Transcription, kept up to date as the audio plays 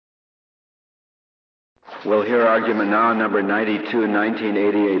We'll hear argument now, number 92,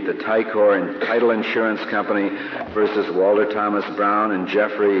 1988, the Ticor and Title Insurance Company versus Walter Thomas Brown and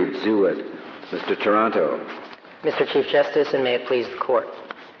Jeffrey Zewitt. Mr. Taranto. Mr. Chief Justice, and may it please the Court.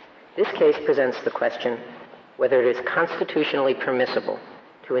 This case presents the question whether it is constitutionally permissible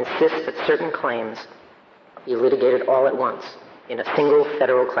to insist that certain claims be litigated all at once in a single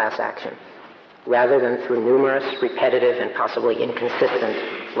federal class action, rather than through numerous, repetitive, and possibly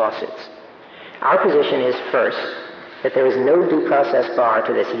inconsistent lawsuits. Our position is, first, that there is no due process bar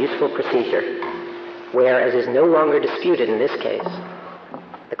to this useful procedure, where, as is no longer disputed in this case,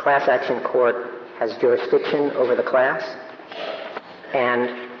 the class action court has jurisdiction over the class,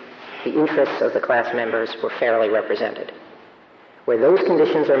 and the interests of the class members were fairly represented. Where those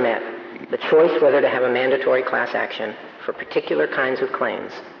conditions are met, the choice whether to have a mandatory class action for particular kinds of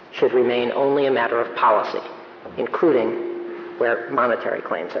claims should remain only a matter of policy, including where monetary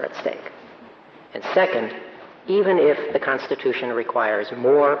claims are at stake. And second, even if the Constitution requires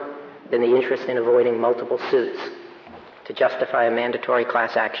more than the interest in avoiding multiple suits to justify a mandatory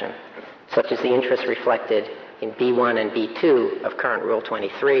class action, such as the interest reflected in B1 and B2 of current Rule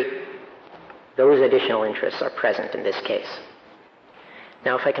 23, those additional interests are present in this case.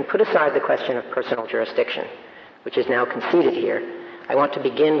 Now, if I can put aside the question of personal jurisdiction, which is now conceded here, I want to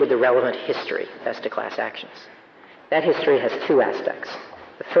begin with the relevant history as to class actions. That history has two aspects.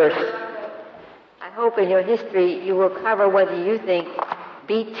 The first... I hope in your history you will cover whether you think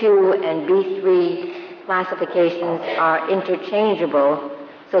B2 and B3 classifications are interchangeable,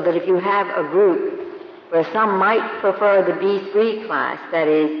 so that if you have a group where some might prefer the B3 class, that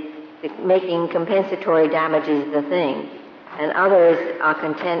is, making compensatory damages the thing, and others are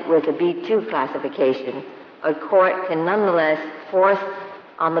content with the B2 classification, a court can nonetheless force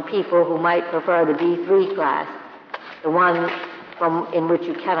on the people who might prefer the B3 class, the one in which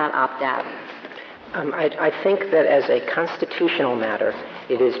you cannot opt out. I think that as a constitutional matter,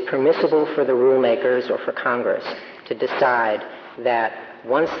 it is permissible for the rulemakers or for Congress to decide that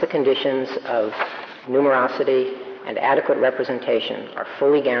once the conditions of numerosity and adequate representation are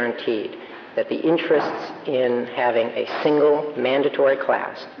fully guaranteed, that the interests in having a single mandatory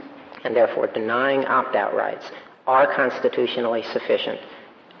class, and therefore denying opt-out rights, are constitutionally sufficient,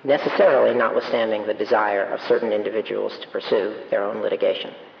 necessarily notwithstanding the desire of certain individuals to pursue their own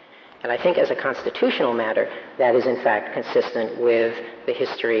litigation. And I think as a constitutional matter, that is in fact consistent with the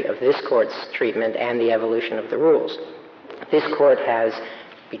history of this court's treatment and the evolution of the rules. This court has,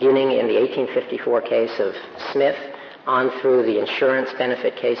 beginning in the 1854 case of Smith, on through the insurance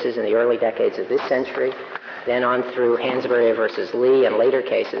benefit cases in the early decades of this century, then on through Hansberry versus Lee and later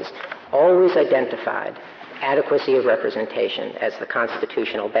cases, always identified adequacy of representation as the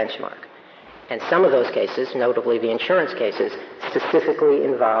constitutional benchmark. And some of those cases, notably the insurance cases, specifically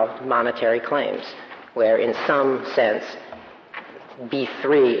involved monetary claims, where in some sense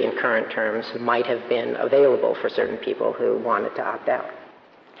B3 in current terms might have been available for certain people who wanted to opt out.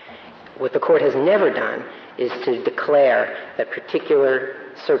 What the court has never done is to declare that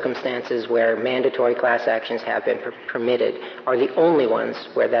particular circumstances where mandatory class actions have been permitted are the only ones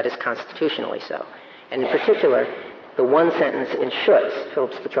where that is constitutionally so. And in particular, the one sentence in Schutz,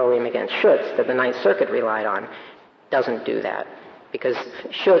 Phillips Petroleum against Schutz, that the Ninth Circuit relied on, doesn't do that, because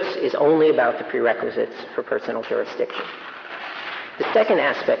Schutz is only about the prerequisites for personal jurisdiction. The second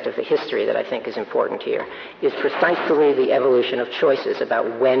aspect of the history that I think is important here is precisely the evolution of choices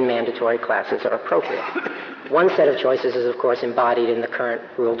about when mandatory classes are appropriate. One set of choices is, of course, embodied in the current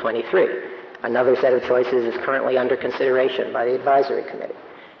Rule 23. Another set of choices is currently under consideration by the Advisory Committee.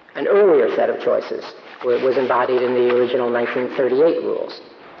 An earlier set of choices was embodied in the original 1938 rules.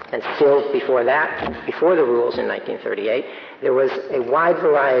 And still before that, before the rules in 1938, there was a wide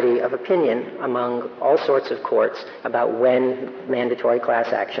variety of opinion among all sorts of courts about when mandatory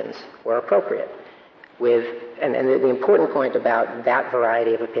class actions were appropriate. And the important point about that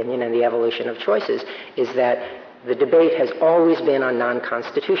variety of opinion and the evolution of choices is that the debate has always been on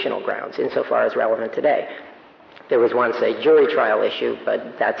non-constitutional grounds, insofar as relevant today. There was once a jury trial issue,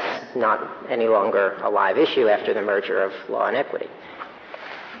 but that's not any longer a live issue after the merger of Law and Equity.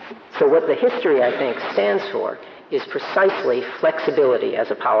 So what the history, I think, stands for is precisely flexibility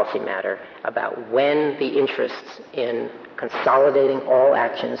as a policy matter about when the interests in consolidating all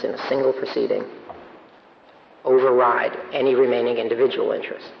actions in a single proceeding override any remaining individual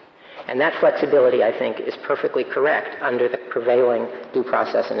interest. And that flexibility, I think, is perfectly correct under the prevailing due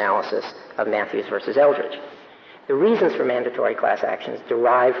process analysis of Matthews versus Eldridge. The reasons for mandatory class actions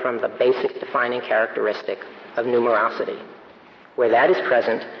derive from the basic defining characteristic of numerosity. Where that is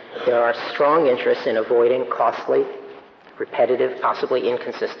present, there are strong interests in avoiding costly, repetitive, possibly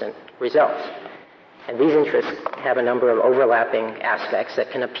inconsistent results. And these interests have a number of overlapping aspects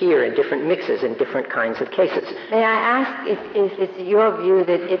that can appear in different mixes in different kinds of cases. May I ask if it's your view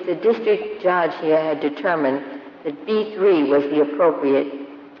that if the district judge here had determined that B3 was the appropriate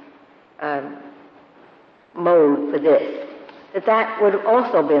mode for this, that would have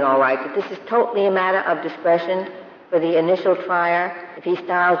also been all right, that this is totally a matter of discretion for the initial trier? If he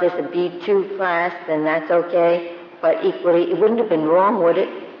styles this a B2 class, then that's okay. But equally, it wouldn't have been wrong, would it,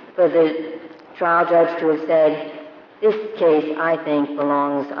 for the trial judge to have said, this case, I think,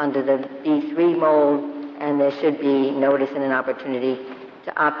 belongs under the B3 mold, and there should be notice and an opportunity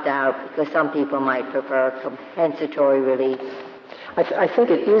to opt out, because some people might prefer compensatory relief. I think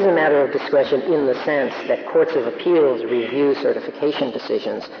it is a matter of discretion in the sense that courts of appeals review certification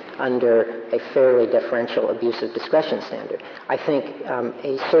decisions under a fairly deferential abuse of discretion standard. I think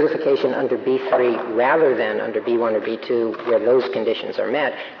a certification under B3 rather than under B1 or B2, where those conditions are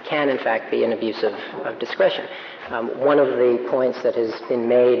met, can in fact be an abuse of discretion. One of the points that has been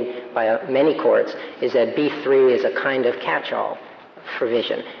made by many courts is that B3 is a kind of catch-all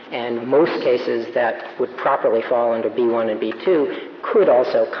provision, and most cases that would properly fall under B1 and B2 could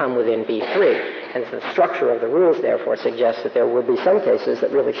also come within B3. And the structure of the rules, therefore, suggests that there would be some cases that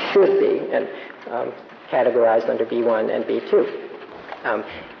really should be categorized under B1 and B2.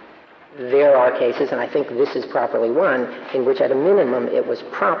 There are cases, and I think this is properly one, in which at a minimum it was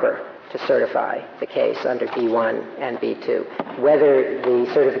proper to certify the case under B1 and B2. Whether the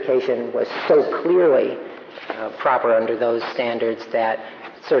certification was so clearly proper under those standards that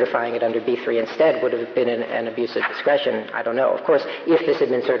certifying it under B3 instead would have been an abuse of discretion, I don't know. Of course, if this had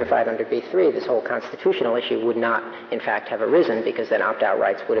been certified under B3, this whole constitutional issue would not, in fact, have arisen, because then opt-out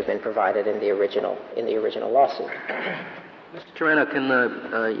rights would have been provided in the original lawsuit. Mr. Tarano, can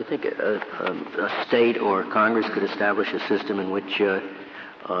you think a state or Congress could establish a system in which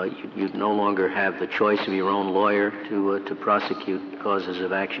you'd no longer have the choice of your own lawyer to prosecute causes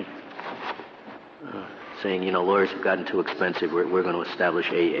of action? Saying, lawyers have gotten too expensive, we're going to establish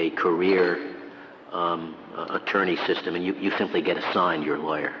a career attorney system, and you simply get assigned your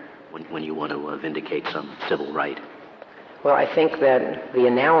lawyer when you want to vindicate some civil right. Well, I think that the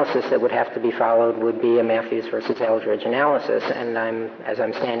analysis that would have to be followed would be a Matthews versus Eldridge analysis, and as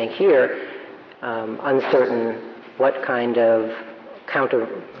I'm standing here, uncertain what kind of counter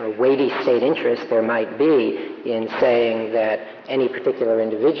or weighty state interest there might be in saying that any particular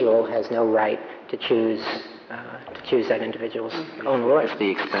individual has no right to choose that individual's own lawyer. It's the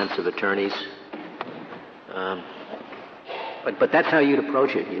expense of attorneys. But that's how you'd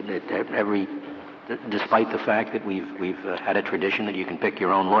approach it. Despite the fact that we've had a tradition that you can pick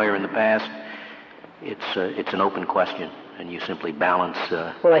your own lawyer in the past, it's an open question, and you simply balance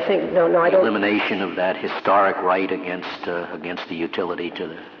I think I don't. Elimination of that historic right against the utility to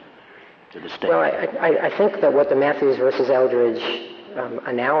the state. Well, I think that what the Matthews versus Eldridge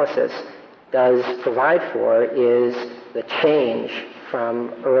analysis does provide for is the change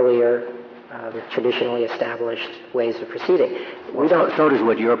from earlier traditionally established ways of proceeding. So does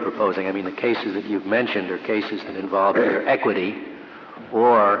what you're proposing. I mean, the cases that you've mentioned are cases that involve either equity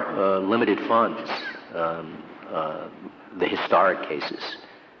or limited funds, the historic cases.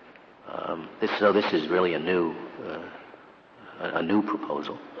 This is really a new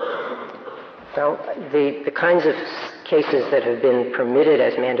proposal. Well, the kinds of cases that have been permitted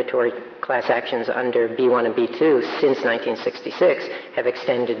as mandatory class actions under B1 and B2 since 1966 have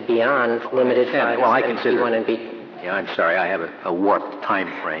extended beyond limited funds B1 and B2. Yeah, I'm sorry, I have a warped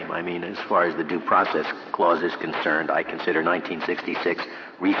time frame. I mean, as far as the due process clause is concerned, I consider 1966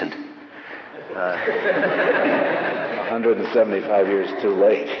 recent. 175 years too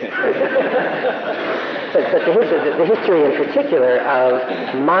late. But the history in particular of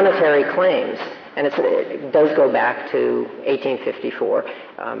monetary claims, and it does go back to 1854.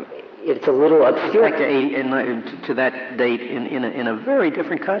 It's a little obscure. To that date in a very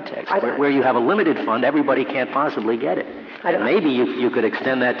different context, where you have a limited fund, everybody can't possibly get it. Maybe you could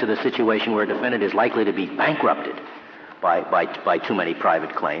extend that to the situation where a defendant is likely to be bankrupted by too many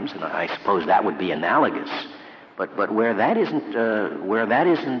private claims, and I suppose that would be analogous. But where that isn't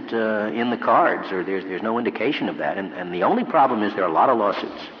in the cards, or there's no indication of that, and the only problem is there are a lot of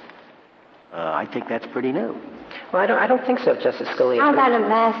lawsuits. I think that's pretty new. Well, I don't think so, Justice Scalia. How about a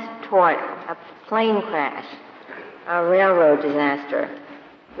mass tort, a plane crash, a railroad disaster?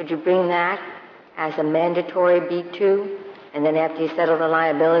 Would you bring that as a mandatory B2, and then after you settle the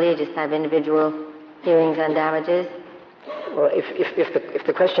liability, just have individual hearings on damages? Well, if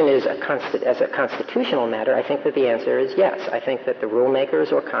the question is as a constitutional matter, I think that the answer is yes. I think that the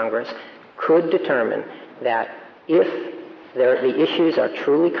rulemakers or Congress could determine that if the issues are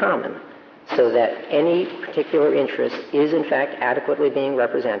truly common, so that any particular interest is in fact adequately being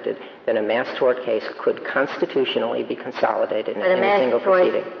represented, then a mass tort case could constitutionally be consolidated in a single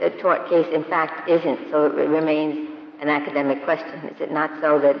proceeding. But a mass tort case, in fact, isn't, so it remains an academic question. Is it not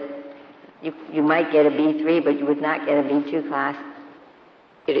so that you might get a B3, but you would not get a B2 class?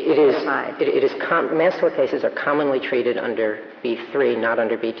 Mass tort cases are commonly treated under B3, not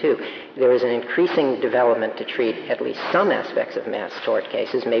under B2. There is an increasing development to treat at least some aspects of mass tort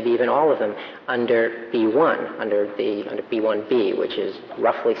cases, maybe even all of them, under B1, under B1B, which is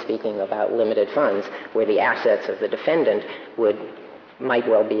roughly speaking about limited funds, where the assets of the defendant might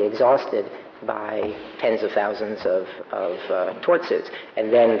well be exhausted by tens of thousands of tort suits.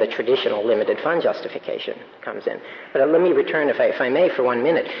 And then the traditional limited fund justification comes in. But let me return, if I may, for 1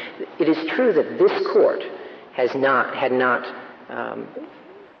 minute. It is true that this court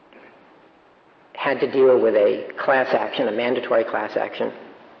had to deal with a class action, a mandatory class action,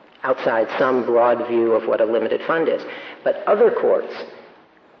 outside some broad view of what a limited fund is. But other courts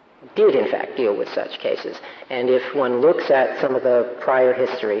did, in fact, deal with such cases. And if one looks at some of the prior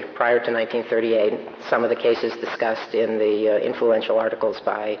history, prior to 1938, some of the cases discussed in the influential articles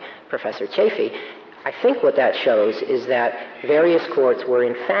by Professor Chafee, I think what that shows is that various courts were,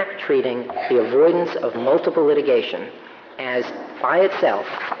 in fact, treating the avoidance of multiple litigation as, by itself,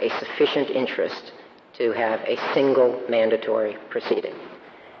 a sufficient interest to have a single mandatory proceeding.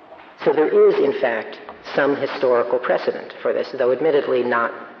 So there is, in fact, some historical precedent for this, though admittedly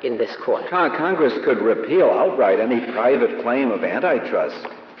not in this court. Congress could repeal outright any private claim of antitrust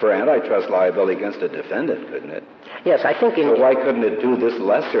for antitrust liability against a defendant, couldn't it? Yes, I think... So why couldn't it do this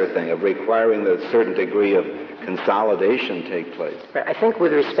lesser thing of requiring that a certain degree of consolidation take place? I think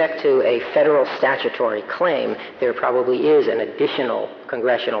with respect to a federal statutory claim, there probably is an additional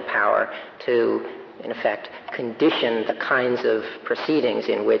congressional power to, in effect, condition the kinds of proceedings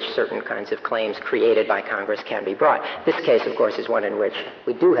in which certain kinds of claims created by Congress can be brought. This case, of course, is one in which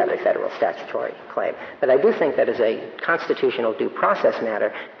we do have a federal statutory claim. But I do think that as a constitutional due process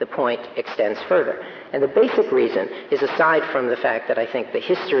matter, the point extends further. And the basic reason is, aside from the fact that I think the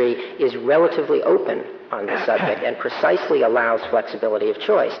history is relatively open on the subject and precisely allows flexibility of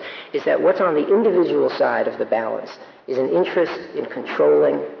choice, is that what's on the individual side of the balance is an interest in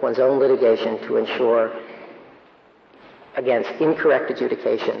controlling one's own litigation to ensure against incorrect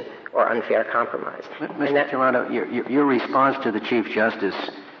adjudication or unfair compromise. Mr. Toronto, your response to the Chief Justice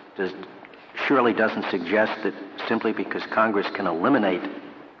surely doesn't suggest that simply because Congress can eliminate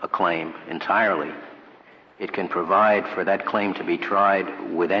a claim entirely, it can provide for that claim to be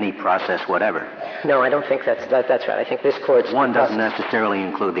tried with any process whatever. No, I don't think that's right. I think this court's... One doesn't necessarily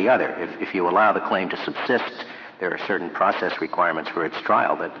include the other. If you allow the claim to subsist, there are certain process requirements for its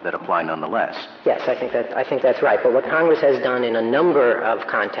trial that apply nonetheless. Yes, I think that's right. But what Congress has done in a number of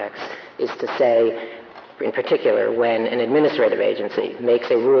contexts is to say, in particular, when an administrative agency makes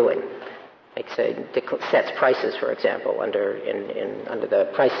a ruling, sets prices, for example, under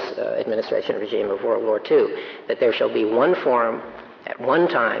the price administration regime of World War II, that there shall be one forum at one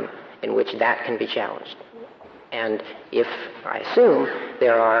time in which that can be challenged. And if, I assume,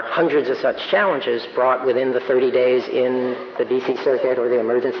 there are hundreds of such challenges brought within the 30 days in the D.C. Circuit or the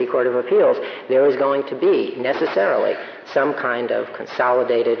Emergency Court of Appeals, there is going to be, necessarily, some kind of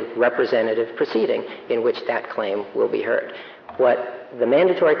consolidated representative proceeding in which that claim will be heard. What the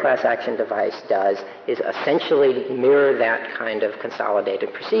mandatory class action device does is essentially mirror that kind of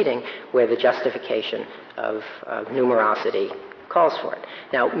consolidated proceeding where the justification of numerosity calls for it.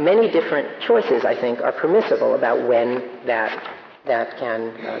 Now, many different choices, I think, are permissible about when that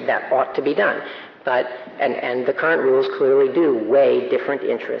ought to be done. But and the current rules clearly do weigh different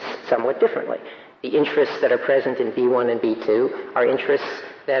interests somewhat differently. The interests that are present in B1 and B2 are interests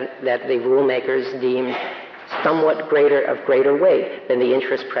that the rulemakers deem somewhat greater weight than the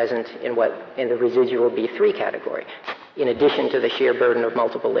interest present in the residual B3 category. In addition to the sheer burden of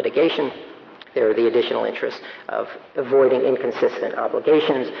multiple litigation, there are the additional interests of avoiding inconsistent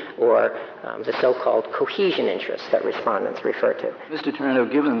obligations or the so-called cohesion interests that respondents refer to. Mr. Toronto,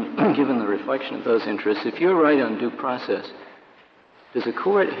 given the reflection of those interests, if you're right on due process, does the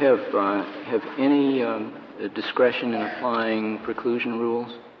court have any discretion in applying preclusion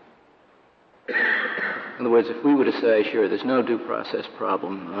rules? In other words, if we were to say, sure, there's no due process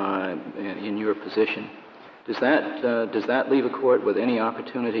problem in your position, does that leave a court with any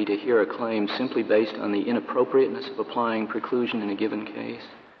opportunity to hear a claim simply based on the inappropriateness of applying preclusion in a given case,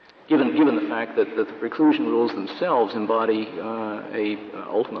 given the fact that the preclusion rules themselves embody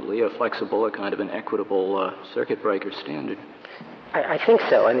ultimately a flexible, a kind of an equitable circuit breaker standard? I think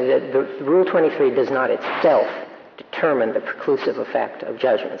so. I mean, the Rule 23 does not itself determine the preclusive effect of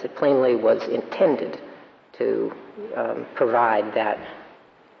judgments. It plainly was intended to provide that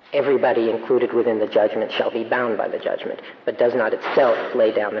everybody included within the judgment shall be bound by the judgment, but does not itself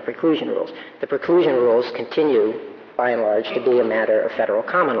lay down the preclusion rules. The preclusion rules continue, by and large, to be a matter of federal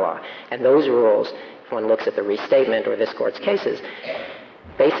common law. And those rules, if one looks at the restatement or this Court's cases,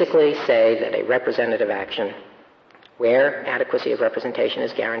 basically say that a representative action where adequacy of representation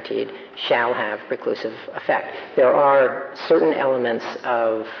is guaranteed shall have preclusive effect. There are certain elements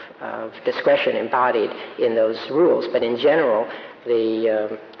of discretion embodied in those rules, but in general,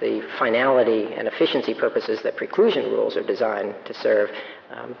 the finality and efficiency purposes that preclusion rules are designed to serve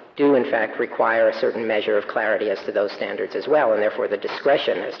do in fact require a certain measure of clarity as to those standards as well, and therefore the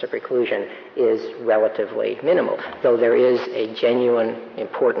discretion as to preclusion is relatively minimal, though there is a genuine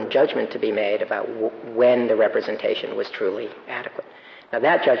important judgment to be made about when the representation was truly adequate. Now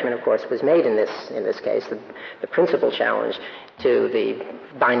that judgment, of course, was made in this case. The principal challenge to the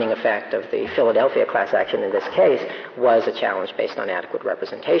binding effect of the Philadelphia class action in this case was a challenge based on adequate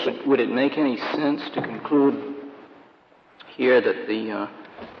representation. Would it make any sense to conclude here that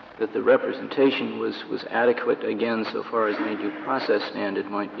the representation was adequate, again, so far as any due process standard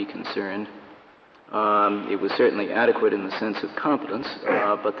might be concerned? It was certainly adequate in the sense of competence,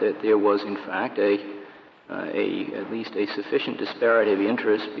 but that there was, in fact, at least a sufficient disparity of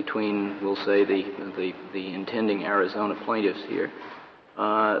interest between, we'll say, the intending Arizona plaintiffs here,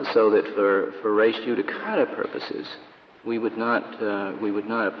 so that for res judicata purposes, we would not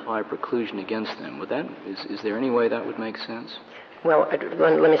apply preclusion against them. Is there any way that would make sense? Well,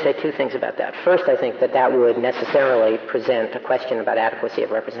 let me say two things about that. First, I think that would necessarily present a question about adequacy of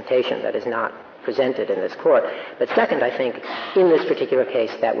representation that is not presented in this court. But second, I think in this particular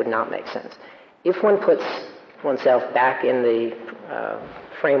case that would not make sense. If one puts oneself back in the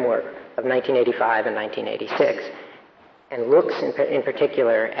framework of 1985 and 1986 and looks in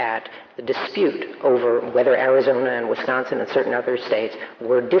particular at the dispute over whether Arizona and Wisconsin and certain other states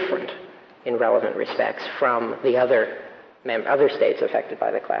were different in relevant respects from the other states affected by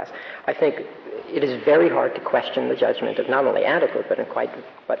the class, I think it is very hard to question the judgment of not only adequate but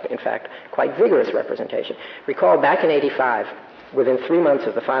in fact quite vigorous representation. Recall back in 85, within 3 months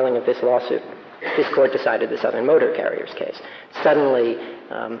of the filing of this lawsuit, this court decided the Southern Motor Carriers case, suddenly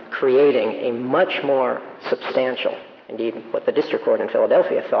creating a much more substantial, indeed what the district court in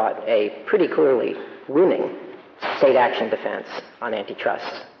Philadelphia thought, a pretty clearly winning state action defense on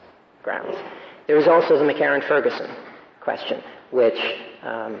antitrust grounds. There is also the McCarran-Ferguson question, which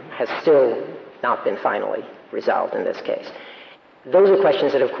has still not been finally resolved in this case. Those are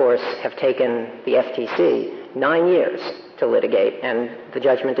questions that, of course, have taken the FTC 9 years to litigate, and the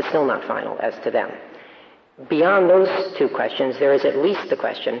judgment is still not final as to them. Beyond those two questions, there is at least the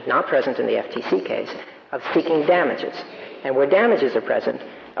question, not present in the FTC case, of seeking damages. And where damages are present,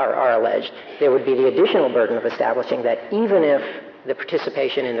 are alleged, there would be the additional burden of establishing that even if the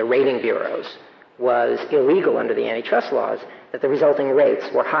participation in the rating bureaus was illegal under the antitrust laws, that the resulting rates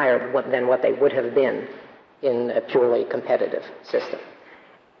were higher than what they would have been in a purely competitive system.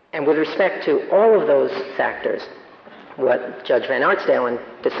 And with respect to all of those factors, what Judge Van Artsdalen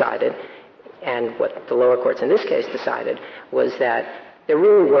decided, and what the lower courts in this case decided, was that there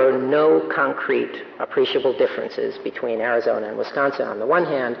really were no concrete appreciable differences between Arizona and Wisconsin on the one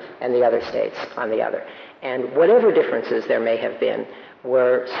hand and the other states on the other. And whatever differences there may have been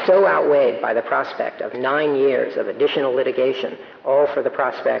were so outweighed by the prospect of 9 years of additional litigation, all for the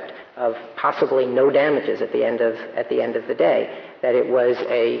prospect of possibly no damages at the end of the day, that it was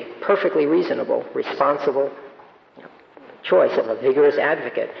a perfectly reasonable, responsible choice of a vigorous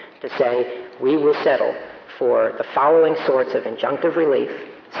advocate to say, we will settle for the following sorts of injunctive relief,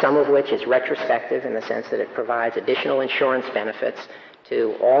 some of which is retrospective in the sense that it provides additional insurance benefits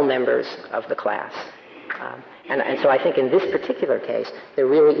to all members of the class. And so I think in this particular case, there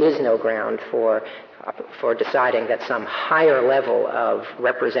really is no ground for deciding that some higher level of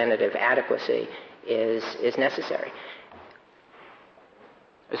representative adequacy is necessary.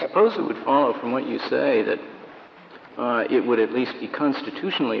 I suppose it would follow from what you say that it would at least be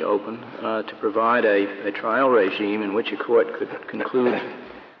constitutionally open to provide a trial regime in which a court could conclude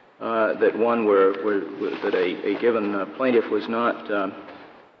that that a given plaintiff was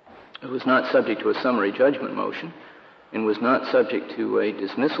not subject to a summary judgment motion and was not subject to a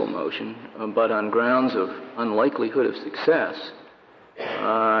dismissal motion, but on grounds of unlikelihood of success,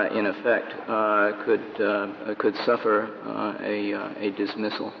 in effect, could suffer a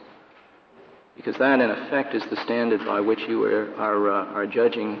dismissal. Because that, in effect, is the standard by which you are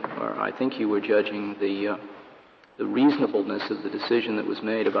judging, or I think you were judging the the reasonableness of the decision that was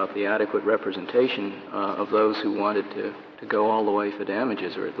made about the adequate representation of those who wanted to go all the way for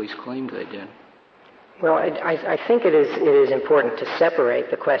damages, or at least claimed they did. Well, I think it is important to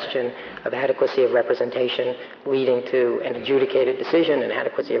separate the question of adequacy of representation leading to an adjudicated decision and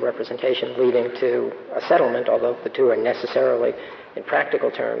adequacy of representation leading to a settlement, although the two are necessarily, in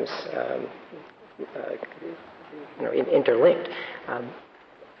practical terms, interlinked.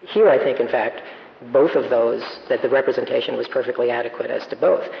 Here, I think, in fact, both of those, that the representation was perfectly adequate as to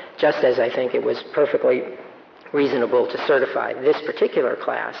both, just as I think it was perfectly reasonable to certify this particular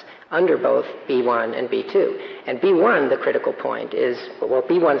class under both B1 and B2. And B1, the critical point is, what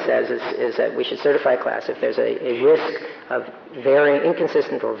B1 says is that we should certify a class if there's a risk of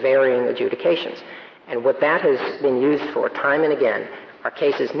inconsistent or varying adjudications. And what that has been used for time and again are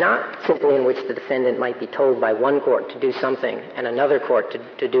cases not simply in which the defendant might be told by one court to do something and another court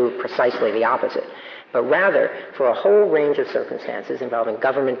to do precisely the opposite, but rather for a whole range of circumstances involving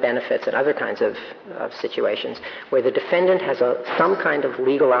government benefits and other kinds of situations where the defendant has some kind of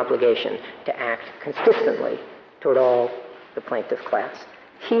legal obligation to act consistently toward all the plaintiff class.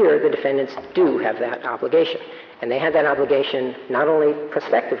 Here, the defendants do have that obligation. And they had that obligation not only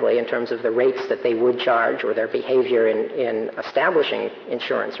prospectively in terms of the rates that they would charge or their behavior in establishing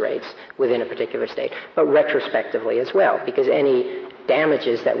insurance rates within a particular state, but retrospectively as well, because any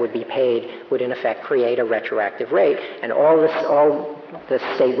damages that would be paid would in effect create a retroactive rate. And all the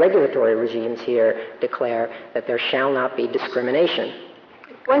state regulatory regimes here declare that there shall not be discrimination.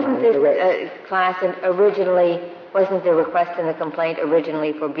 Wasn't this class wasn't the request in the complaint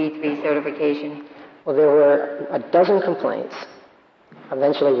originally for B3 certification? Well, there were a dozen complaints,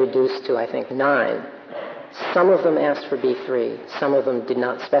 eventually reduced to, I think, 9. Some of them asked for B3. Some of them did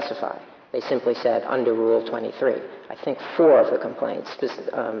not specify. They simply said under Rule 23. I think 4 of the complaints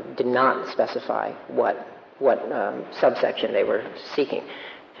did not specify what subsection they were seeking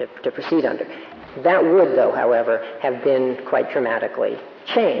to proceed under. That would, though, however, have been quite dramatically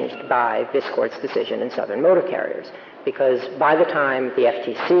changed by this Court's decision in Southern Motor Carriers, because by the time the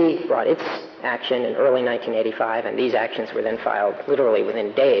FTC brought its action in early 1985, and these actions were then filed literally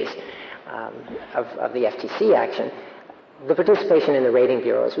within days of the FTC action, the participation in the rating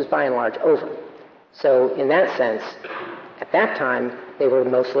bureaus was by and large over. So in that sense, at that time, they were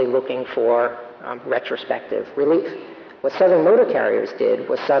mostly looking for retrospective relief. What Southern Motor Carriers did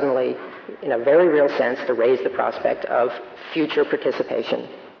was suddenly, in a very real sense, to raise the prospect of future participation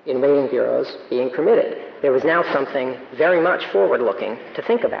in rating bureaus being permitted. There was now something very much forward-looking to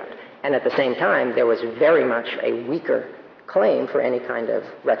think about. And at the same time, there was very much a weaker claim for any kind of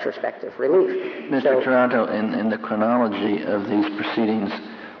retrospective relief. Mr. Taranto, in the chronology of these proceedings,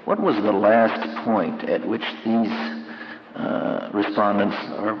 what was the last point at which these respondents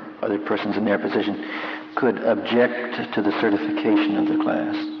or other persons in their position could object to the certification of the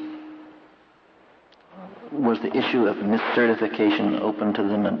class? Was the issue of miscertification open to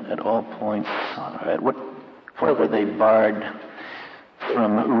them at all points? At what point were they barred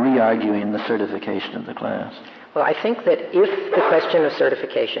from re-arguing the certification of the class? Well, I think that if the question of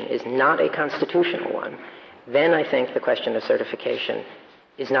certification is not a constitutional one, then I think the question of certification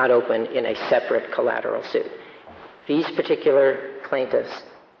is not open in a separate collateral suit. These particular plaintiffs,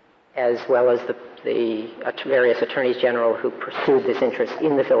 as well as the various attorneys general who pursued this interest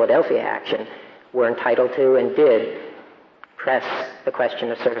in the Philadelphia action, were entitled to and did press the question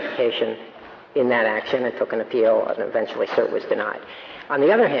of certification in that action and took an appeal, and eventually cert was denied. On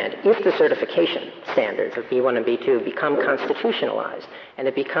the other hand, if the certification standards of B1 and B2 become constitutionalized and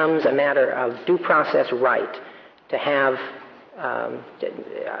it becomes a matter of due process right to have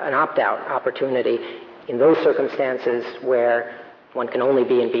an opt-out opportunity in those circumstances where one can only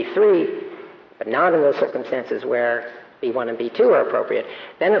be in B3, but not in those circumstances where B1 and B2 are appropriate,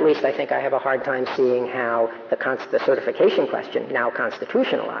 then at least I think I have a hard time seeing how the certification question, now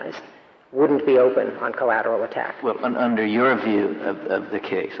constitutionalized, wouldn't be open on collateral attack. Well, under your view of the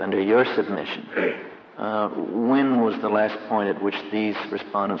case, under your submission, when was the last point at which these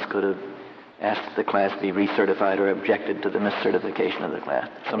respondents could have asked the class be recertified or objected to the miscertification of the class?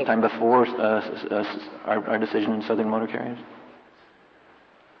 Sometime before our decision in Southern Motor Carriers?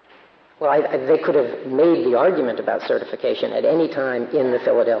 Well, they could have made the argument about certification at any time in the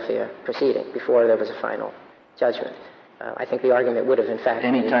Philadelphia proceeding before there was a final judgment. I think the argument would have, in fact...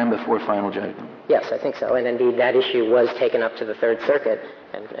 Any time before final judgment? Yes, I think so. And indeed, that issue was taken up to the Third Circuit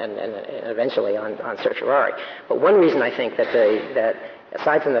and eventually on certiorari. But one reason I think that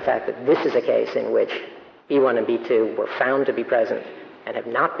aside from the fact that this is a case in which B1 and B2 were found to be present and have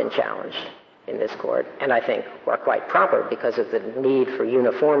not been challenged in this court, and I think are quite proper because of the need for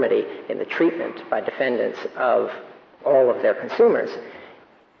uniformity in the treatment by defendants of all of their consumers.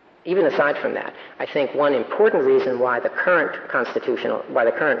 Even aside from that, I think one important reason why the current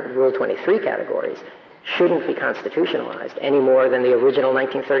Rule 23 categories shouldn't be constitutionalized any more than the original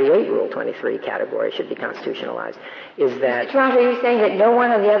 1938 Rule 23 category should be constitutionalized is that... Mr. Toronto, are you saying that no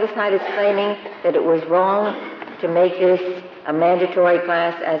one on the other side is claiming that it was wrong to make this a mandatory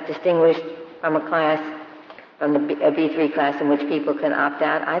class as distinguished from a B3 class in which people can opt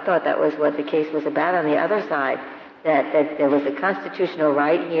out? I thought that was what the case was about on the other side, that there was a constitutional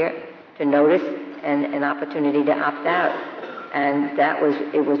right here to notice and an opportunity to opt out. And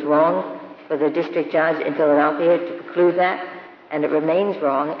it was wrong for the district judge in Philadelphia to preclude that, and it remains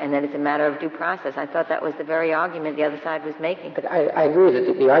wrong, and that it's a matter of due process. I thought that was the very argument the other side was making. But I agree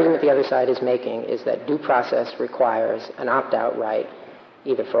that the argument the other side is making is that due process requires an opt-out right,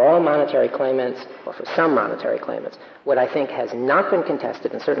 either for all monetary claimants or for some monetary claimants. What I think has not been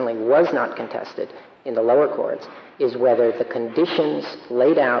contested, and certainly was not contested in the lower courts, is whether the conditions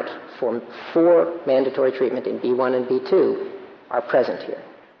laid out for mandatory treatment in B1 and B2 are present here.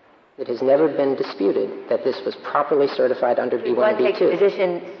 It has never been disputed that this was properly certified under B1 and B2. Take the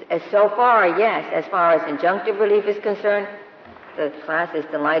position, so far, yes. As far as injunctive relief is concerned, the class is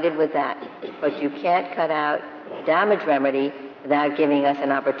delighted with that. But you can't cut out damage remedy without giving us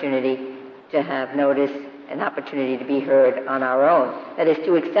an opportunity to have notice, an opportunity to be heard on our own. That is,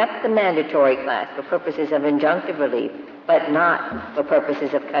 to accept the mandatory class for purposes of injunctive relief, but not for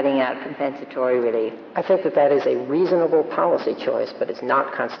purposes of cutting out compensatory relief. I think that is a reasonable policy choice, but it's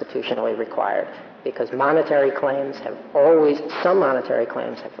not constitutionally required, because some monetary claims have always... Is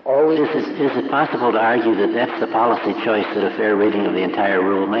it possible to argue that that's the policy choice that a fair reading of the entire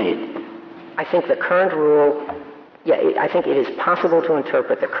rule made? I think the current rule... I think it is possible to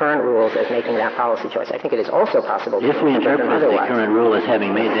interpret the current rules as making that policy choice. I think it is also possible to if we interpret the current rule as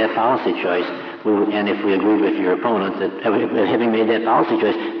having made that policy choice, and if we agree with your opponent that having made that policy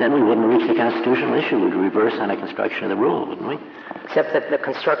choice, then we wouldn't reach the constitutional issue. We'd reverse on a construction of the rule, wouldn't we? Except that the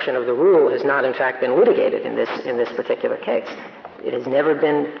construction of the rule has not, in fact, been litigated in this particular case. It has never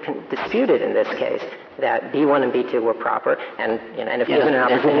been disputed in this case that B1 and B2 were proper, and if given an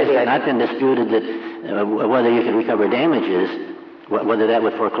opportunity... It has not been disputed that whether you can recover damages, whether that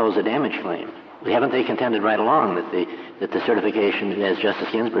would foreclose a damage claim. Haven't they contended right along that the certification, as Justice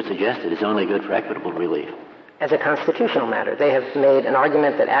Ginsburg suggested, is only good for equitable relief? As a constitutional matter, they have made an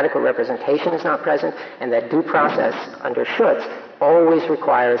argument that adequate representation is not present and that due process under Schutz always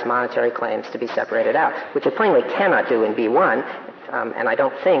requires monetary claims to be separated out, which it plainly cannot do in B1, and I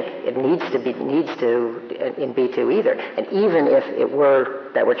don't think it needs to in B2 either. And even if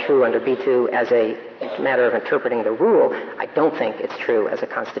that were true under B2 as a matter of interpreting the rule, I don't think it's true as a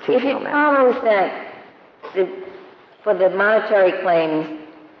constitutional matter. If it follows that for the monetary claims,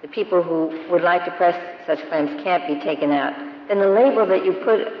 the people who would like to press such claims can't be taken out, then the label that you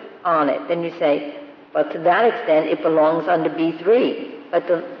put on it, then you say, well, to that extent, it belongs under B3. But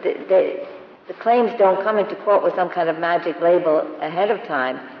the claims don't come into court with some kind of magic label ahead of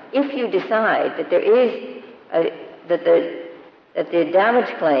time. If you decide that there is that the damage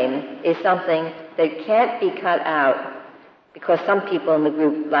claim is something that can't be cut out because some people in the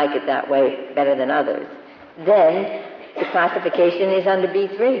group like it that way better than others, then the classification is under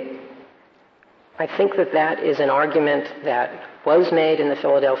B3. I think that is an argument that was made in the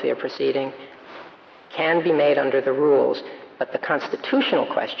Philadelphia proceeding, can be made under the rules, but the constitutional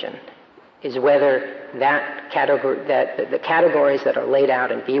question is whether the categories that are laid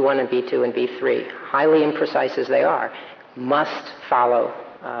out in B1 and B2 and B3, highly imprecise as they are, must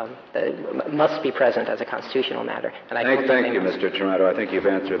be present as a constitutional matter. And thank you, Mr. Toronto. I think you've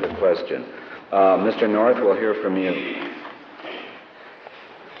answered the question. Mr. North, we'll hear from you.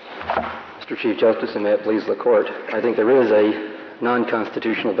 Mr. Chief Justice, and may it please the Court, I think there is a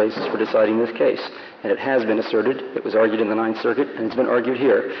non-constitutional basis for deciding this case, and it has been asserted. It was argued in the Ninth Circuit, and it's been argued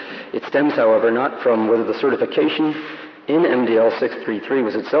here. It stems, however, not from whether the certification in MDL 633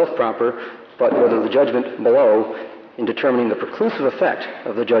 was itself proper, but whether the judgment below, in determining the preclusive effect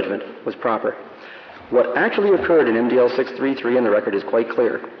of the judgment, was proper. What actually occurred in MDL 633, and the record is quite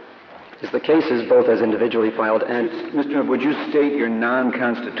clear, is the cases both as individually filed and... Mr. North, would you state your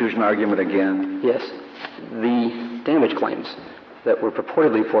non-constitutional argument again? Yes. The damage claims that were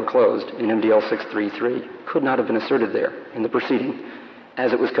purportedly foreclosed in MDL 633 could not have been asserted there in the proceeding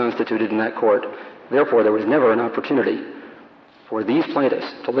as it was constituted in that court. Therefore, there was never an opportunity for these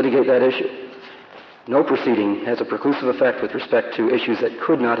plaintiffs to litigate that issue. No proceeding has a preclusive effect with respect to issues that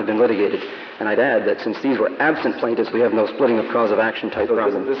could not have been litigated. And I'd add that since these were absent plaintiffs, we have no splitting of cause of action type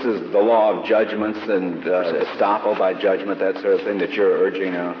problem. This is the law of judgments and estoppel by judgment, that sort of thing that you're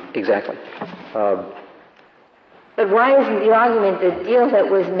urging now. Exactly. But why isn't the argument the deal that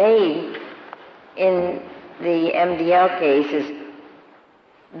was made in the MDL case is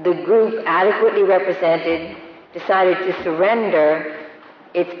the group adequately represented decided to surrender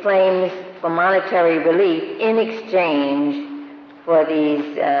its claims for monetary relief in exchange for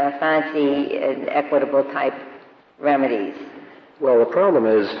these fancy equitable type remedies? Well, the problem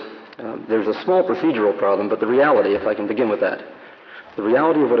is there's a small procedural problem, but the reality, if I can begin with that, the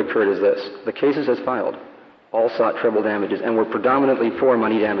reality of what occurred is this. The cases as filed all sought treble damages and were predominantly for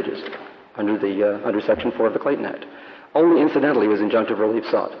money damages under Section 4 of the Clayton Act. Only incidentally was injunctive relief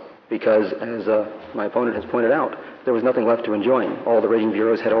sought because, as my opponent has pointed out, there was nothing left to enjoin. All the rating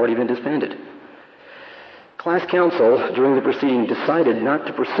bureaus had already been disbanded. Class counsel, during the proceeding, decided not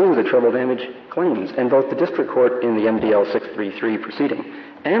to pursue the treble damage claims, and both the district court in the MDL 633 proceeding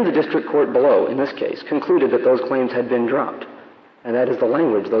and the district court below, in this case, concluded that those claims had been dropped. And that is the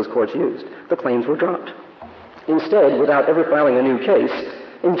language those courts used. The claims were dropped. Instead, without ever filing a new case,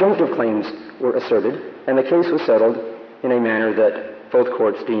 injunctive claims were asserted, and the case was settled in a manner that both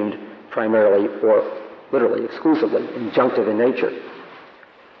courts deemed primarily, or literally exclusively, injunctive in nature.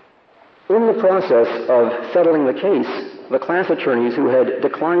 In the process of settling the case, the class attorneys who had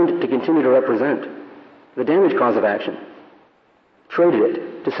declined to continue to represent the damage cause of action traded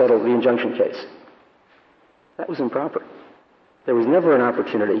it to settle the injunction case. That was improper. There was never an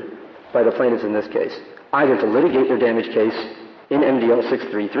opportunity by the plaintiffs in this case either to litigate their damage case in MDL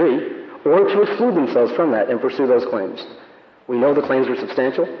 633 or to exclude themselves from that and pursue those claims. We know the claims were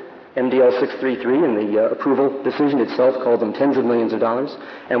substantial. MDL 633 in the approval decision itself called them tens of millions of dollars,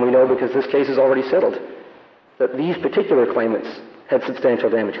 and we know because this case is already settled that these particular claimants had substantial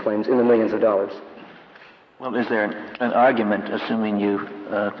damage claims in the millions of dollars. Well, is there an argument, assuming you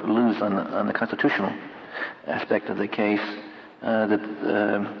lose on the constitutional aspect of the case, that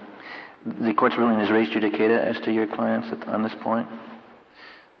the court's ruling is res judicata as to your clients on this point?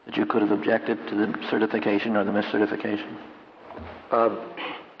 That you could have objected to the certification or the miscertification?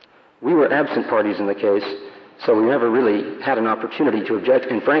 We were absent parties in the case, so we never really had an opportunity to object.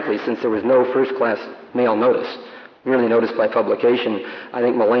 And frankly, since there was no first-class mail notice, merely notice by publication, I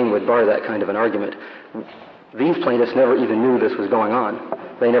think Mullane would bar that kind of an argument. These plaintiffs never even knew this was going on.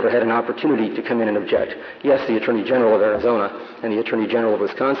 They never had an opportunity to come in and object. Yes, the Attorney General of Arizona and the Attorney General of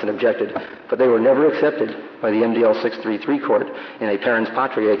Wisconsin objected, but they were never accepted by the MDL 633 court in a parens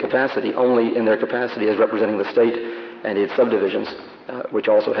patriae capacity, only in their capacity as representing the state and its subdivisions, which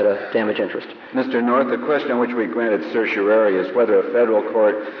also had a damage interest. Mr. North, the question on which we granted certiorari is whether a federal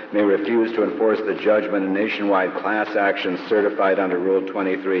court may refuse to enforce the judgment in nationwide class actions certified under Rule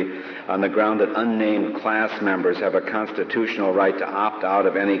 23 on the ground that unnamed class members have a constitutional right to opt out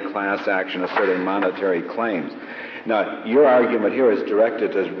of any class action asserting monetary claims. Now, your argument here is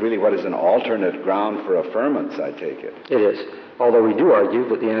directed as really what is an alternate ground for affirmance, I take it. It is. Although we do argue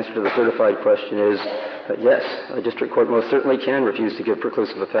that the answer to the certified question is yes, a district court most certainly can refuse to give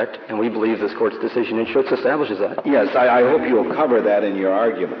preclusive effect, and we believe this court's decision in Schutz establishes that. Yes, I hope you'll cover that in your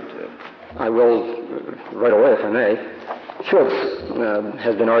argument. I will right away, if I may. Schutz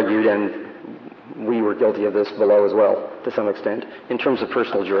has been argued, and we were guilty of this below as well, to some extent, in terms of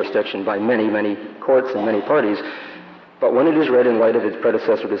personal jurisdiction by many, many courts and many parties. But when it is read in light of its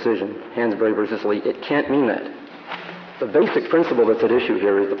predecessor decision, Hansberry versus Lee, it can't mean that. The basic principle that's at issue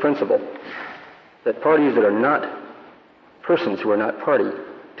here is the principle that parties that are not persons who are not party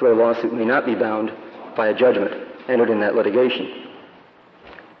to a lawsuit may not be bound by a judgment entered in that litigation,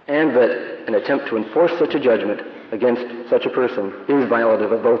 and that an attempt to enforce such a judgment against such a person is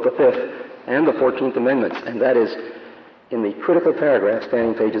violative of both the Fifth and the 14th Amendments, and that is in the critical paragraph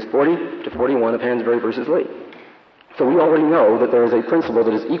spanning pages 40 to 41 of Hansberry versus Lee. So we already know that there is a principle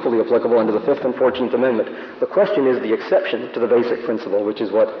that is equally applicable under the Fifth and 14th Amendment. The question is the exception to the basic principle, which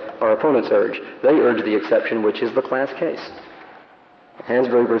is what our opponents urge. They urge the exception, which is the class case.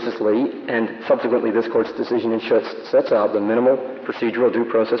 Hansberry versus Lee, and subsequently this court's decision in Schutz, sets out the minimal procedural due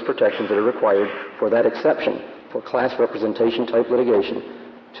process protections that are required for that exception, for class representation type litigation,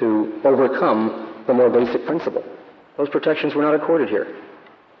 to overcome the more basic principle. Those protections were not accorded here.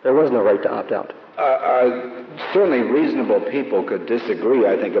 There was no right to opt out. Certainly reasonable people could disagree,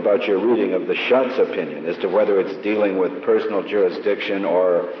 I think, about your reading of the Schutz opinion as to whether it's dealing with personal jurisdiction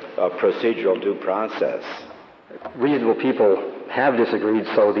or procedural due process. Reasonable people have disagreed,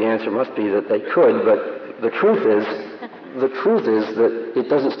 so the answer must be that they could, but the truth is that it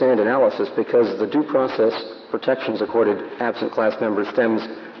doesn't stand analysis because the due process protections accorded absent class members stems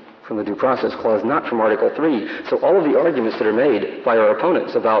from the Due Process Clause, not from Article 3. So all of the arguments that are made by our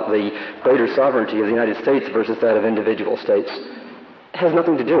opponents about the greater sovereignty of the United States versus that of individual states has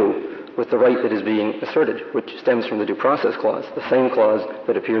nothing to do with the right that is being asserted, which stems from the Due Process Clause, the same clause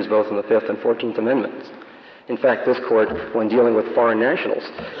that appears both in the Fifth and 14th Amendments. In fact, this court, when dealing with foreign nationals,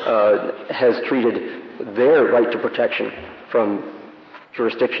 has treated their right to protection from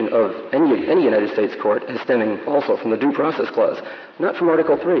jurisdiction of any United States court as stemming also from the Due Process Clause, not from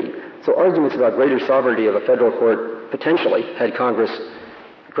Article 3. So arguments about greater sovereignty of a federal court potentially, had Congress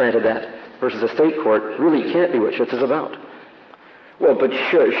granted that, versus a state court, really can't be what Schutz is about. Well, but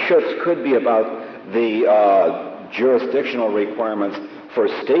Schutz could be about the jurisdictional requirements for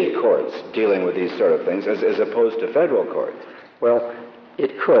state courts dealing with these sort of things as opposed to federal courts. Well,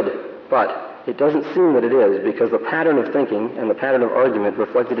 it could, but it doesn't seem that it is, because the pattern of thinking and the pattern of argument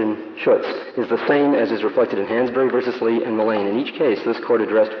reflected in Schutz is the same as is reflected in Hansberry versus Lee and Mullane. In each case, this court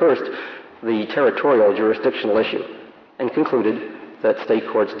addressed first the territorial jurisdictional issue and concluded that state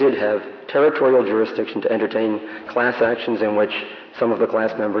courts did have territorial jurisdiction to entertain class actions in which some of the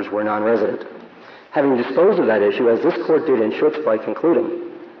class members were non-resident. Having disposed of that issue, as this court did in Schutz by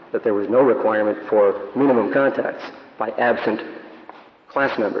concluding that there was no requirement for minimum contacts by absent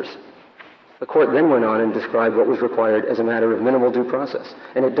class members, the court then went on and described what was required as a matter of minimal due process.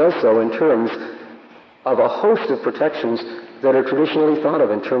 And it does so in terms of a host of protections that are traditionally thought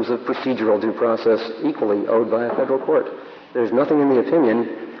of in terms of procedural due process equally owed by a federal court. There's nothing in the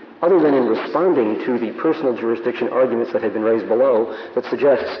opinion, other than in responding to the personal jurisdiction arguments that have been raised below, that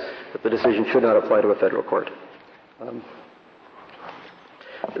suggests that the decision should not apply to a federal court.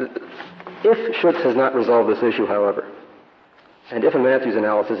 If Schutz has not resolved this issue, however, and if a Matthews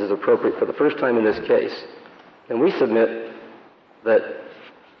analysis is appropriate for the first time in this case, then we submit that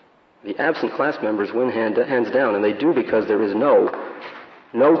the absent class members win hands down, and they do because there is no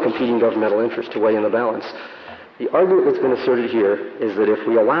competing governmental interest to weigh in the balance. The argument that's been asserted here is that if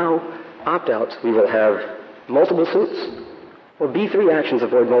we allow opt-outs, we will have multiple suits. Well, B3 actions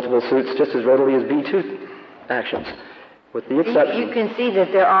avoid multiple suits just as readily as B2 actions, with the exception... You can see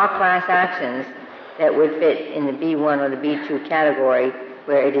that there are class actions that would fit in the B1 or the B2 category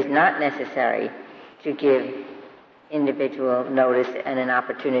where it is not necessary to give individual notice and an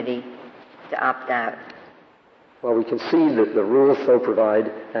opportunity to opt out. Well, we can see that the rules so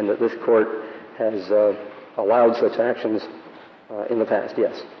provide and that this court has allowed such actions in the past,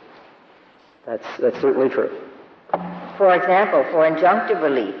 yes. That's certainly true. For example, for injunctive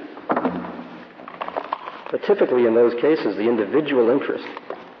relief. But typically in those cases, the individual interest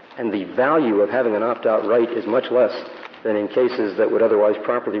and the value of having an opt-out right is much less than in cases that would otherwise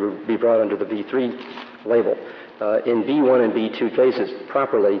properly be brought under the B3 label. In B1 and B2 cases,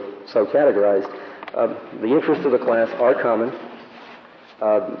 properly so categorized, the interests of the class are common.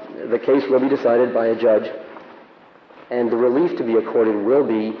 The case will be decided by a judge, and the relief to be accorded will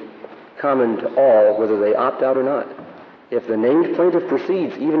be common to all, whether they opt out or not. If the named plaintiff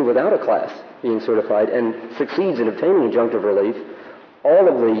proceeds even without a class being certified and succeeds in obtaining injunctive relief, all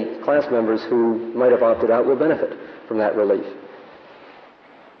of the class members who might have opted out will benefit from that relief.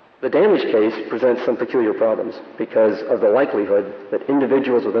 The damage case presents some peculiar problems because of the likelihood that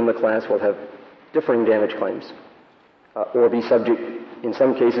individuals within the class will have differing damage claims or be subject, in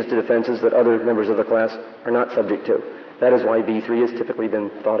some cases, to defenses that other members of the class are not subject to. That is why B3 has typically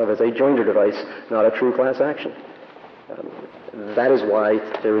been thought of as a joinder device, not a true class action. That is why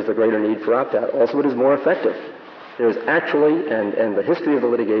there is a greater need for opt-out. Also, it is more effective. There is actually, and the history of the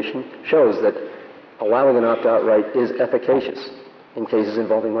litigation shows that allowing an opt-out right is efficacious in cases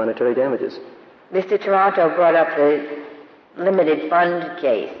involving monetary damages. Mr. Toronto brought up the limited fund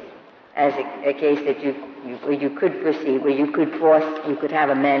case as a case that where you could proceed, where you could have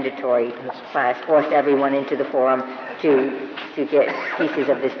a mandatory class, force everyone into the forum to get pieces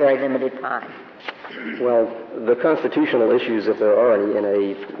of this very limited pie. Well, the constitutional issues, if there are any, in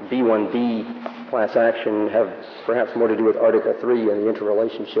a B1B class action have perhaps more to do with Article 3 and the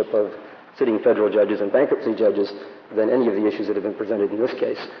interrelationship of sitting federal judges and bankruptcy judges than any of the issues that have been presented in this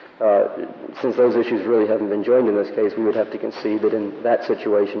case. Since those issues really haven't been joined in this case, we would have to concede that in that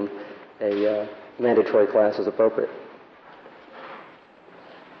situation, a mandatory class is appropriate.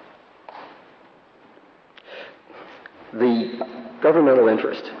 The governmental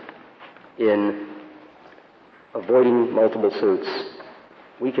interest in avoiding multiple suits,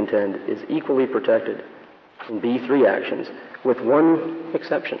 we contend, is equally protected in B3 actions, with one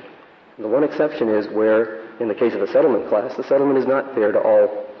exception. And the one exception is where, in the case of a settlement class, the settlement is not fair to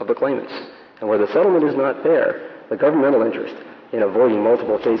all of the claimants. And where the settlement is not fair, the governmental interest in avoiding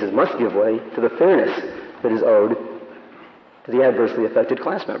multiple cases must give way to the fairness that is owed to the adversely affected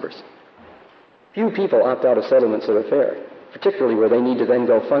class members. Few people opt out of settlements that are fair. particularly where they need to then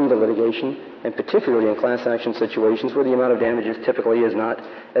go fund the litigation, and particularly in class action situations where the amount of damages typically is not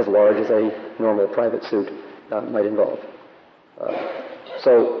as large as a normal private suit might involve.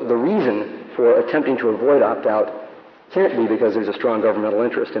 So the reason for attempting to avoid opt-out can't be because there's a strong governmental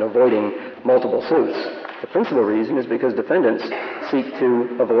interest in avoiding multiple suits. The principal reason is because defendants seek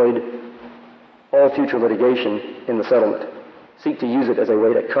to avoid all future litigation in the settlement, seek to use it as a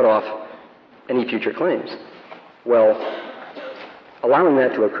way to cut off any future claims. Well, allowing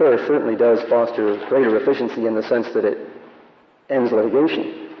that to occur certainly does foster greater efficiency in the sense that it ends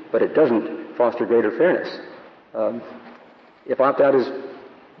litigation, but it doesn't foster greater fairness. If opt-out is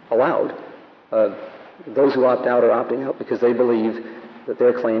allowed, those who opt out are opting out because they believe that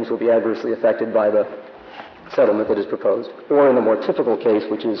their claims will be adversely affected by the settlement that is proposed. Or in the more typical case,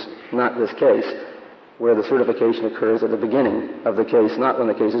 which is not this case, where the certification occurs at the beginning of the case, not when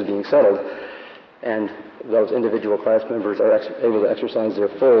the case is being settled, and those individual class members are able to exercise their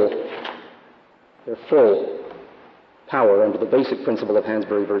full power under the basic principle of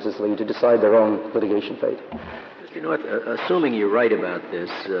Hansberry versus Lee to decide their own litigation fate. Mr. North, assuming you're right about this,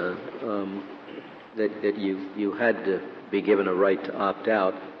 that you had to be given a right to opt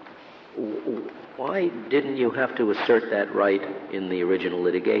out, why didn't you have to assert that right in the original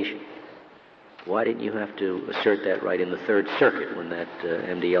litigation? Why didn't you have to assert that right in the Third Circuit when that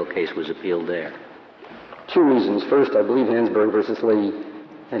MDL case was appealed there? Two reasons. First, I believe Hansberry versus Lee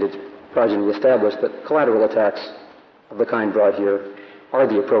and its progeny established that collateral attacks of the kind brought here are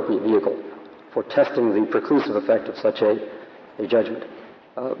the appropriate vehicle for testing the preclusive effect of such a judgment.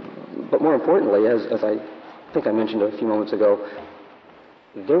 But more importantly, as I think I mentioned a few moments ago,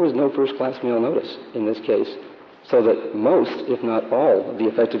 there was no first-class mail notice in this case, so that most, if not all, of the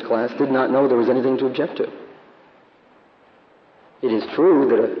affected class did not know there was anything to object to. It is true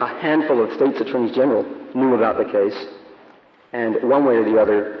that a handful of states' attorneys general knew about the case, and one way or the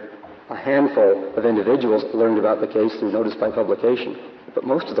other, a handful of individuals learned about the case through notice by publication. But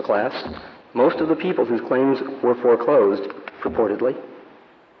most of the class, most of the people whose claims were foreclosed, purportedly,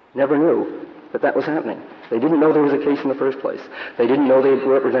 never knew that that was happening. They didn't know there was a case in the first place. They didn't know they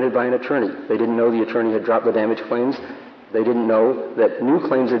were represented by an attorney. They didn't know the attorney had dropped the damage claims. They didn't know that new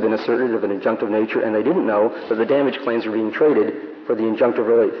claims had been asserted of an injunctive nature, and they didn't know that the damage claims were being traded for the injunctive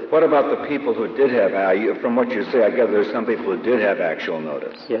relief. What about the people who did have, from what you say, I gather there's some people who did have actual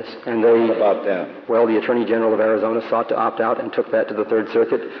notice. Yes, and they... What about them? Well, the Attorney General of Arizona sought to opt out and took that to the Third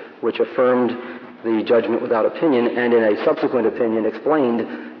Circuit, which affirmed the judgment without opinion, and in a subsequent opinion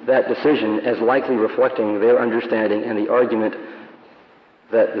explained that decision as likely reflecting their understanding and the argument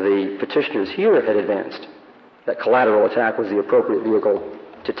that the petitioners here had advanced, that collateral attack was the appropriate vehicle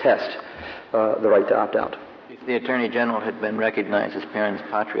to test the right to opt out. If the Attorney General had been recognized as parens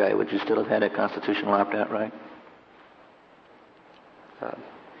patriae, would you still have had a constitutional opt-out right?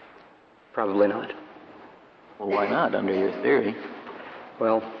 Probably not. Well, why not, under your theory?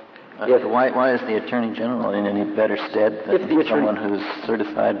 Well, why is the Attorney General in any better stead than someone who's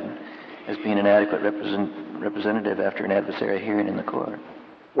certified as being an adequate representative after an adversary hearing in the court?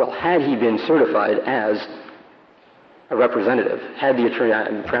 Well, had he been certified as a representative, had the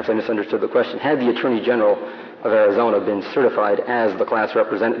attorney, perhaps I misunderstood the question, had the Attorney General of Arizona been certified as the class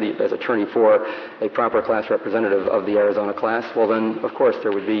representative, as attorney for a proper class representative of the Arizona class, well then, of course,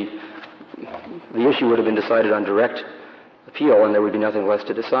 there would be, the issue would have been decided on direct appeal, and there would be nothing less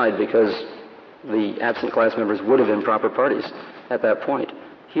to decide because the absent class members would have been proper parties at that point.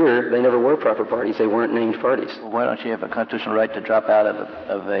 Here, they never were proper parties. They weren't named parties. Well, why don't you have a constitutional right to drop out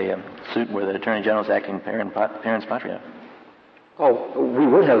of a suit where the Attorney General is acting parens patriae? Oh, we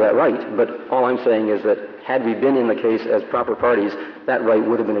would have that right, but all I'm saying is that had we been in the case as proper parties, that right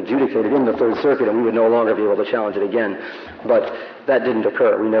would have been adjudicated in the Third Circuit, and we would no longer be able to challenge it again. But that didn't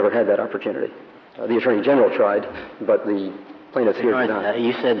occur. We never had that opportunity. The Attorney General tried, but the plaintiffs here did not.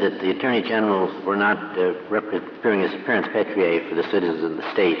 You said that the Attorney Generals were not appearing as parens patriae for the citizens of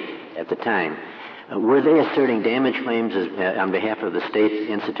the state at the time. Were they asserting damage claims on behalf of the state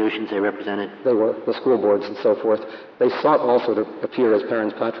institutions they represented? They were, the school boards and so forth. They sought also to appear as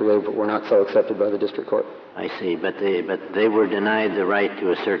parens patriae, but were not so accepted by the district court. I see, but they were denied the right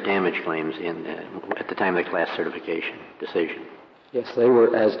to assert damage claims at the time of the class certification decision. Yes, they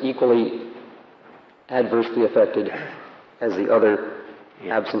were as equally adversely affected as the other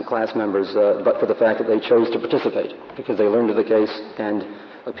absent class members, but for the fact that they chose to participate because they learned of the case and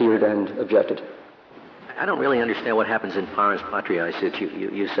appeared and objected. I don't really understand what happens in parens patriae.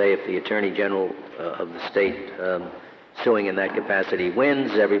 You say if the Attorney General of the state suing in that capacity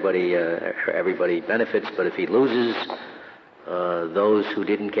wins, everybody benefits, but if he loses, those who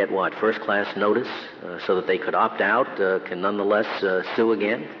didn't get first-class notice, so that they could opt out, can nonetheless sue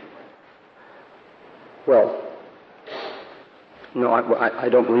again? Well, no, I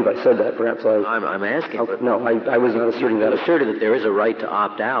don't believe I said that. Perhaps I'm asking. No, I was not asserting that. You asserted that there is a right to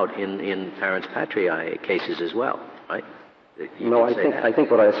opt out in parents patriae cases as well, right? No, I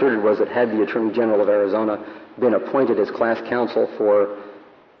think what I asserted was that had the Attorney General of Arizona been appointed as class counsel for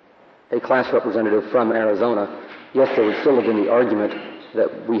a class representative from Arizona, yes, there would still have been the argument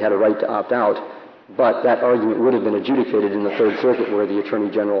that we had a right to opt out, but that argument would have been adjudicated in the Third Circuit, where the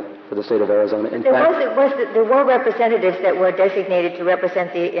Attorney General for the state of Arizona, there were representatives that were designated to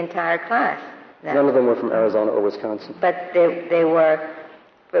represent the entire class. None of them were from Arizona or Wisconsin. But they were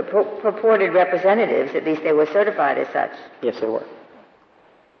purported representatives, at least they were certified as such. Yes, they were.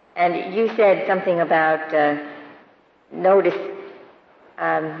 And you said something about notice.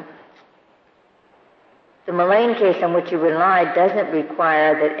 The Mullane case on which you relied doesn't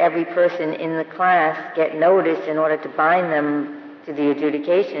require that every person in the class get notice in order to bind them to the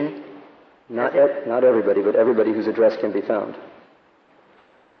adjudication. Not everybody, but everybody whose address can be found.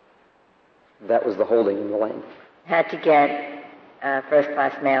 That was the holding in Mullane. Had to get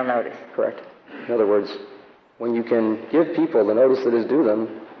first-class mail notice. Correct. In other words, when you can give people the notice that is due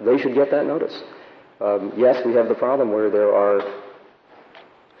them, they should get that notice. Yes, we have the problem where there are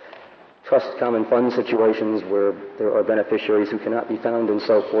trust common fund situations where there are beneficiaries who cannot be found and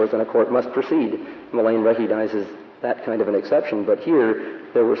so forth, and a court must proceed. Mullane recognizes that kind of an exception, but here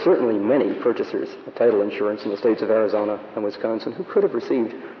there were certainly many purchasers of title insurance in the states of Arizona and Wisconsin who could have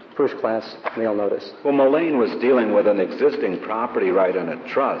received first-class mail notice. Well, Mullane was dealing with an existing property right on a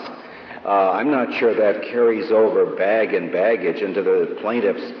trust. I'm not sure that carries over bag and baggage into the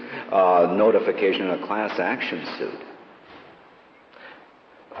plaintiff's notification in a class action suit.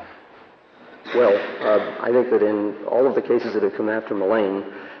 Well, I think that in all of the cases that have come after Mullane,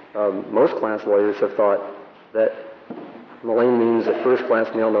 most class lawyers have thought that Mullane means that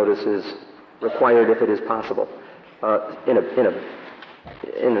first-class mail notice is required if it is possible in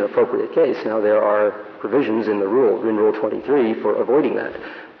an appropriate case. Now, there are provisions in Rule 23 for avoiding that,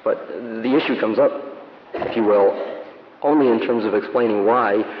 but the issue comes up, if you will, only in terms of explaining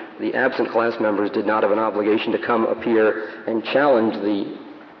why the absent class members did not have an obligation to come appear and challenge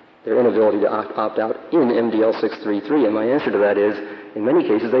their inability to opt out in MDL 633, and my answer to that is, in many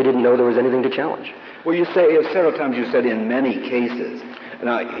cases, they didn't know there was anything to challenge. Well, you say, several times you said in many cases.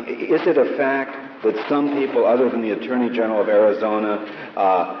 Now, is it a fact that some people other than the Attorney General of Arizona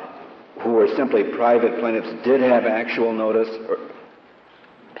who were simply private plaintiffs did have actual notice?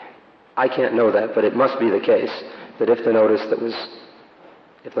 I can't know that, but it must be the case that if the notice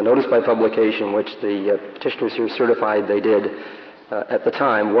by publication, which the petitioners here certified they did, at the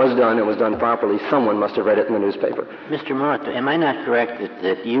time was done and was done properly, someone must have read it in the newspaper. Mr. Morata, am I not correct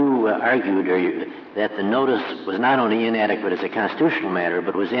that you argued that the notice was not only inadequate as a constitutional matter,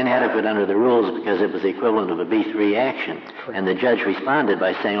 but was inadequate under the rules because it was the equivalent of a B3 action? Correct. And the judge responded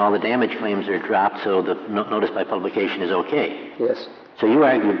by saying all the damage claims are dropped, so the notice by publication is okay. Yes. So you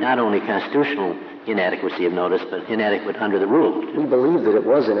argued not only constitutional inadequacy of notice, but inadequate under the rules. We believe that it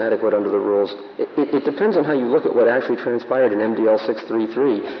was inadequate under the rules. It depends on how you look at what actually transpired in MDL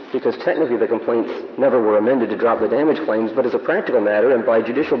 633, because technically the complaints never were amended to drop the damage claims, but as a practical matter and by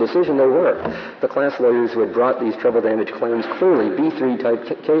judicial decision they were. The class lawyers who had brought these treble damage claims, clearly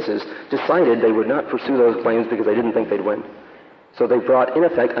B3-type cases, decided they would not pursue those claims because they didn't think they'd win. So they brought, in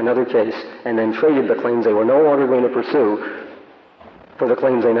effect, another case and then traded the claims they were no longer going to pursue for the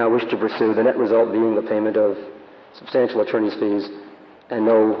claims they now wish to pursue, the net result being the payment of substantial attorney's fees and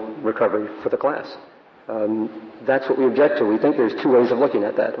no recovery for the class. That's what we object to. We think there's two ways of looking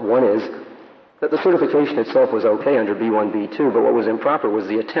at that. One is that the certification itself was okay under B1, B2, but what was improper was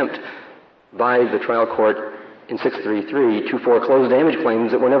the attempt by the trial court in 633 to foreclose damage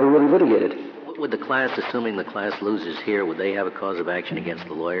claims that were never really litigated. Would the class, assuming the class loses here, would they have a cause of action against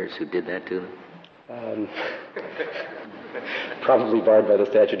the lawyers who did that to them? Probably barred by the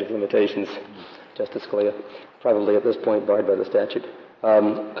statute of limitations, Justice Scalia. Probably at this point barred by the statute.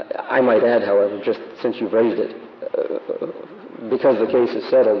 I might add, however, just since you've raised it, because the case is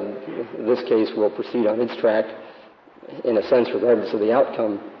settled, this case will proceed on its track, in a sense, regardless of the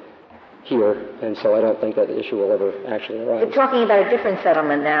outcome here, and so I don't think that the issue will ever actually arise. We're talking about a different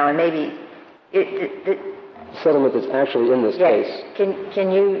settlement now, and maybe the settlement that's actually in this case.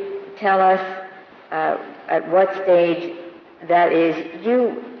 Can you tell us at what stage that is?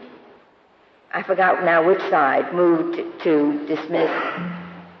 I forgot now which side moved to dismiss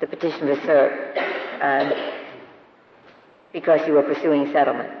the petition for cert because you were pursuing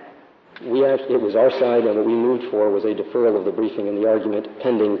settlement. It was our side, and what we moved for was a deferral of the briefing and the argument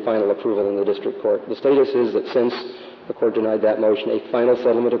pending final approval in the district court. The status is that since the court denied that motion, a final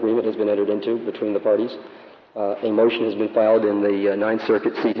settlement agreement has been entered into between the parties. A motion has been filed in the Ninth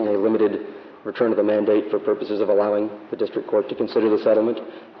Circuit seeking a limited return of the mandate for purposes of allowing the district court to consider the settlement,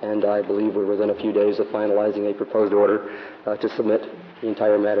 and I believe we're within a few days of finalizing a proposed order to submit the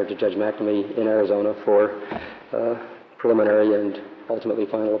entire matter to Judge McNamee in Arizona for preliminary and ultimately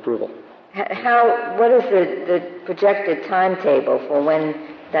final approval. What is the projected timetable for when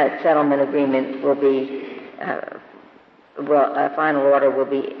that settlement agreement will be, a final order will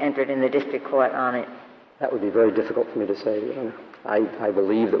be entered in the district court on it? That would be very difficult for me to say. I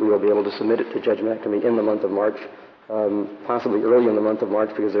believe that we will be able to submit it to Judge McNamee in the month of March, possibly early in the month of March,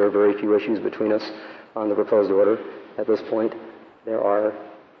 because there are very few issues between us on the proposed order at this point. There are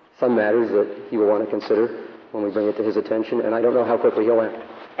some matters that he will want to consider when we bring it to his attention, and I don't know how quickly he'll act.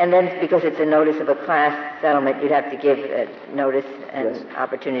 And then because it's a notice of a class settlement, you'd have to give notice and Yes.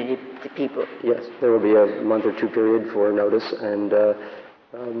 opportunity to people. Yes, there will be a month or two period for notice and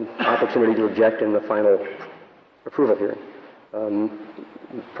opportunity to object in the final approval hearing.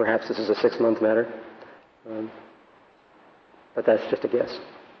 Perhaps this is a 6-month matter, but that's just a guess.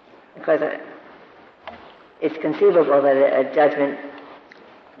 Because it's conceivable that a judgment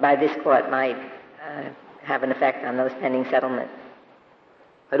by this court might have an effect on those pending settlements.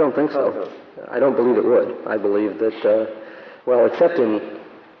 I don't think so. I don't believe it would. I believe that, except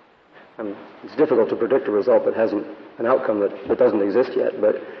it's difficult to predict a result that hasn't an outcome that doesn't exist yet,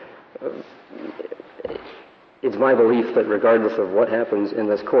 but it's my belief that regardless of what happens in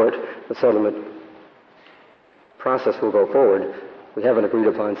this court, the settlement process will go forward. We have an agreed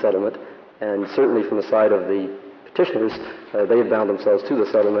upon settlement, and certainly from the side of the petitioners, they have bound themselves to the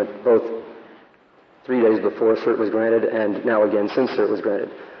settlement both 3 days before cert was granted and now again since cert was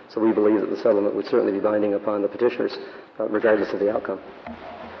granted. So we believe that the settlement would certainly be binding upon the petitioners regardless of the outcome.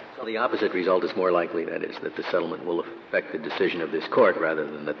 So the opposite result is more likely, that is, that the settlement will affect the decision of this court rather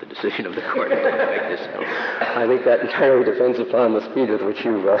than that the decision of the court will affect this settlement. I think that entirely depends upon the speed with which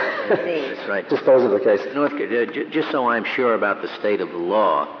you That's right. dispose of the case. Just so I'm sure about the state of the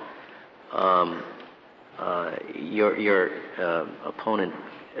law, your opponent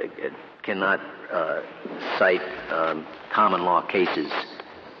cannot cite common law cases,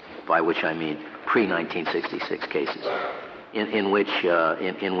 by which I mean pre-1966 cases, in which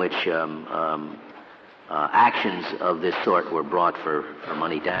actions of this sort were brought for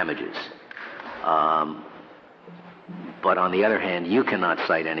money damages. But on the other hand, you cannot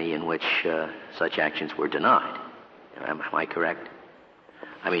cite any in which such actions were denied. Am I correct?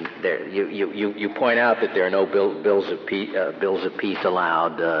 I mean, you point out that there are no bills of peace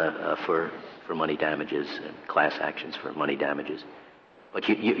allowed for money damages and class actions for money damages. But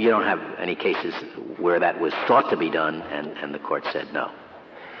you don't have any cases where that was thought to be done and the court said no.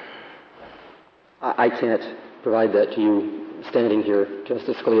 I can't provide that to you standing here,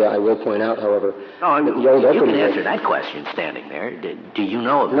 Justice Scalia. I will point out, however, that the old you can answer that question standing there. Do you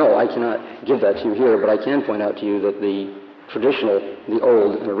know of it? No, I cannot give that to you here, but I can point out to you that the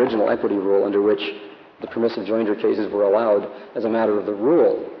old and original equity rule under which the permissive joinder cases were allowed as a matter of the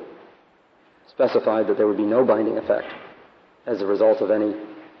rule specified that there would be no binding effect as a result of any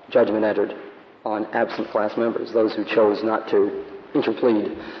judgment entered on absent class members, those who chose not to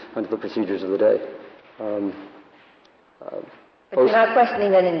interplead under the procedures of the day. But you're not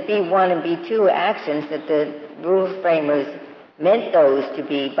questioning that in B1 and B2 actions that the rule framers meant those to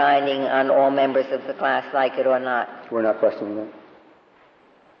be binding on all members of the class, like it or not? We're not questioning that.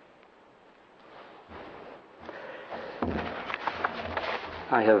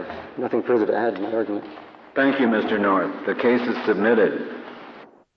 I have nothing further to add to my argument. Thank you, Mr. North. The case is submitted.